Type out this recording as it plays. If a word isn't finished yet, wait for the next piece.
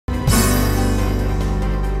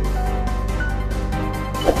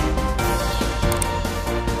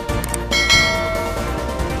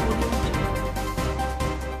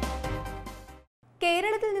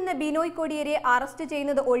Binoy കോടിയേരിയെ arrest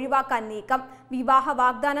ചെയ്യുന്നത് ഒഴിവാക്കാൻ നീക്കം. വിവാഹ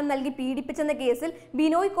വാഗ്ദാനം നൽകി പീഡിപ്പിച്ചെന്ന കേസിൽ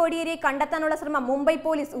ബിനോയ് കോടിയേരിയെ കണ്ടെത്താനുള്ള ശ്രമം മുംബൈ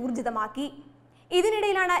പോലീസ് ഊർജിതമാക്കി.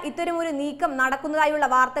 ഇതിനിടയിലാണ് ഇത്തരമൊരു നീക്കം നടക്കുന്നതായുള്ള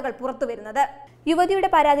വാർത്തകൾ പുറത്തുവരുന്നത്. യുവതിയുടെ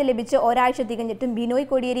പരാതി ലഭിച്ച് ഒരാഴ്ച തികഞ്ഞിട്ടും ബിനോയ്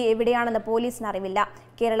കോടിയേരി എവിടെയാണെന്ന് പോലീസിന് അറിവില്ല.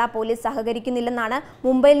 കേരള പോലീസ് സഹകരിക്കുന്നില്ലെന്നാണ്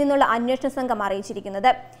മുംബൈയിൽ നിന്നുള്ള അന്വേഷണ സംഘം അറിയിച്ചിരിക്കുന്നത്.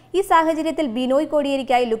 ഈ സാഹചര്യത്തിൽ ബിനോയ്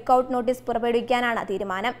കോടിയേരിക്കായി ലുക്കൌട്ട് നോട്ടീസ് പുറപ്പെടുവിക്കാനാണ്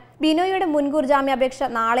തീരുമാനം. ബിനോയിയുടെ മുൻകൂർ ജാമ്യാപേക്ഷ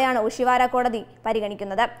നാളെയാണ് ഒഷിവാര കോടതി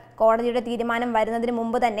പരിഗണിക്കുന്നത്. കോടതിയുടെ തീരുമാനം വരുന്നതിന്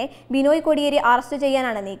മുമ്പ് തന്നെ ബിനോയ് കോടിയേരി അറസ്റ്റ്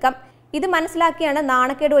ചെയ്യാനാണ് നീക്കം. ഇത് മനസ്സിലാക്കിയാണ്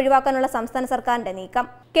നാണക്കേട് ഒഴിവാക്കാനുള്ള സംസ്ഥാന സർക്കാരിന്റെ നീക്കം.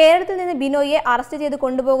 കേരളത്തിൽ നിന്ന് ബിനോയിയെ അറസ്റ്റ് ചെയ്ത്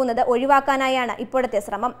കൊണ്ടുപോകുന്നത് ഒഴിവാക്കാനായാണ് ഇപ്പോഴത്തെ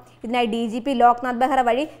ശ്രമം. ഇതിനായി DGP ലോക്നാഥ് ബെഹ്റ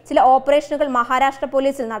വഴി ചില ഓപ്പറേഷനുകൾ മഹാരാഷ്ട്ര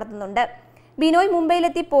പോലീസിൽ നടത്തുന്നുണ്ട്. ബിനോയ്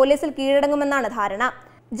മുംബൈയിലെത്തി പോലീസിൽ കീഴടങ്ങുമെന്നാണ് ധാരണ.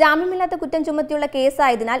 ജാമ്യമില്ലാത്ത കുറ്റം ചുമത്തിയുള്ള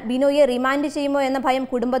കേസായതിനാൽ ബിനോയിയെ റിമാൻഡ് ചെയ്യുമോ എന്ന ഭയം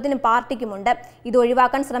കുടുംബത്തിനും പാർട്ടിക്കുമുണ്ട്. ഇത്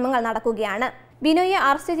ഒഴിവാക്കാൻ ശ്രമങ്ങൾ നടക്കുകയാണ്. ബിനോയിയെ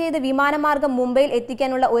അറസ്റ്റ് ചെയ്ത് വിമാനമാർഗം മുംബൈയിൽ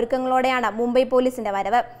എത്തിക്കാനുള്ള ഒരുക്കങ്ങളോടെയാണ് മുംബൈ പോലീസിന്റെ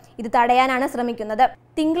വരവ്. ഇത് തടയാനാണ് ശ്രമിക്കുന്നത്.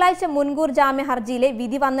 തിങ്കളാഴ്ച മുൻകൂർ ജാമ്യ ഹർജിയിലെ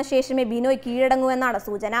വിധി വന്ന ശേഷമേ ബിനോയ് കീഴടങ്ങുവെന്നാണ്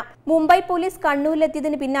സൂചന. മുംബൈ പോലീസ്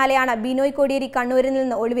കണ്ണൂരിലെത്തിയതിന് പിന്നാലെയാണ് ബിനോയ് കോടിയേരി കണ്ണൂരിൽ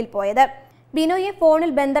നിന്ന് ഒളിവിൽ പോയത്. ബിനോയിയെ ഫോണിൽ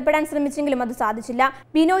ബന്ധപ്പെടാൻ ശ്രമിച്ചെങ്കിലും അത് സാധിച്ചില്ല.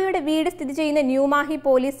 ബിനോയിയുടെ വീട് സ്ഥിതി ചെയ്യുന്ന ന്യൂമാഹി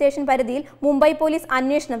പോലീസ് സ്റ്റേഷൻ പരിധിയിൽ മുംബൈ പോലീസ്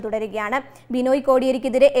അന്വേഷണം തുടരുകയാണ്. ബിനോയ്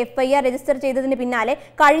കോടിയേരിക്കെതിരെ FIR രജിസ്റ്റർ ചെയ്തതിന് പിന്നാലെ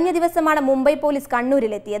കഴിഞ്ഞ ദിവസമാണ് മുംബൈ പോലീസ്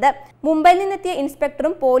കണ്ണൂരിലെത്തിയത്. മുംബൈയിൽ നിന്നെത്തിയ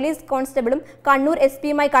ഇൻസ്പെക്ടറും പോലീസ് കോൺസ്റ്റബിളും കണ്ണൂർ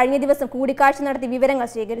SP-യുമായി കഴിഞ്ഞ ദിവസം കൂടിക്കാഴ്ച നടത്തി വിവരങ്ങൾ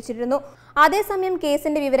ശേഖരിച്ചിരുന്നു. അതേസമയം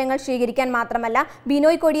കേസിന്റെ വിവരങ്ങൾ ശേഖരിക്കാൻ മാത്രമല്ല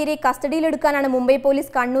ബിനോയ് കോടിയേരിയെ കസ്റ്റഡിയിലെടുക്കാനാണ് മുംബൈ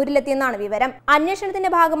പോലീസ് കണ്ണൂരിലെത്തിയെന്നാണ് വിവരം.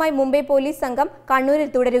 അന്വേഷണത്തിന്റെ ഭാഗമായി മുംബൈ പോലീസ് സംഘം കണ്ണൂരിൽ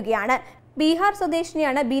തുടരുകയാണ്. ബീഹാർ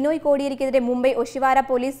സ്വദേശിനിയാണ് ബിനോയ് കോടിയേരിക്കെതിരെ മുംബൈ ഒഷിവാര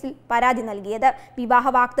പോലീസിൽ പരാതി നൽകിയത്. വിവാഹ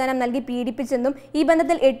വാഗ്ദാനം നൽകി പീഡിപ്പിച്ചെന്നും ഈ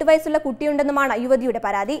ബന്ധത്തിൽ 8 വയസ്സുള്ള കുട്ടിയുണ്ടെന്നുമാണ് യുവതിയുടെ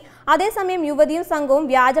പരാതി. അതേസമയം യുവതിയും സംഘവും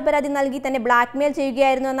വ്യാജ പരാതി നൽകി തന്നെ ബ്ലാക്ക്മെയിൽ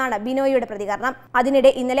ചെയ്യുകയായിരുന്നുവെന്നാണ് ബിനോയിയുടെ പ്രതികരണം.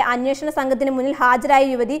 അതിനിടെ ഇന്നലെ അന്വേഷണ സംഘത്തിന് മുന്നിൽ ഹാജരായ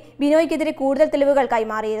യുവതി ബിനോയ്ക്കെതിരെ കൂടുതൽ തെളിവുകൾ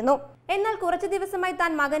കൈമാറിയിരുന്നു. എന്നാൽ കുറച്ചു ദിവസമായി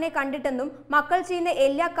താൻ മകനെ കണ്ടിട്ടെന്നും മക്കൾ ചെയ്യുന്ന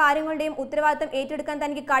എല്ലാ കാര്യങ്ങളുടെയും ഉത്തരവാദിത്തം ഏറ്റെടുക്കാൻ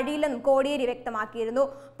തനിക്ക് കഴിയില്ലെന്നും കോടിയേരി വ്യക്തമാക്കിയിരുന്നു.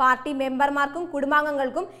 പാർട്ടി മെമ്പർമാർക്കും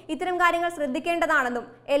കുടുംബാംഗങ്ങൾക്കും ഇത്തരം കാര്യങ്ങൾ ശ്രദ്ധിക്കേണ്ടതാണെന്നും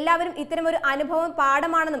എല്ലാവരും ഇത്തരമൊരു അനുഭവം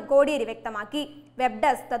പാഠമാണെന്നും കോടിയേരി വ്യക്തമാക്കി. Web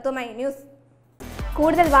desk Tatwamayi news.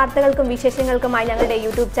 കൂടുതൽ വാർത്തകൾക്കും വിശേഷങ്ങൾക്കുമായി ഞങ്ങളുടെ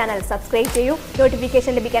YouTube ചാനൽ സബ്സ്ക്രൈബ് ചെയ്യൂ.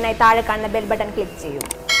 നോട്ടിഫിക്കേഷൻ ലഭിക്കാനായി താഴെ കാണുന്ന ബെൽ ബട്ടൺ ക്ലിക്ക് ചെയ്യൂ.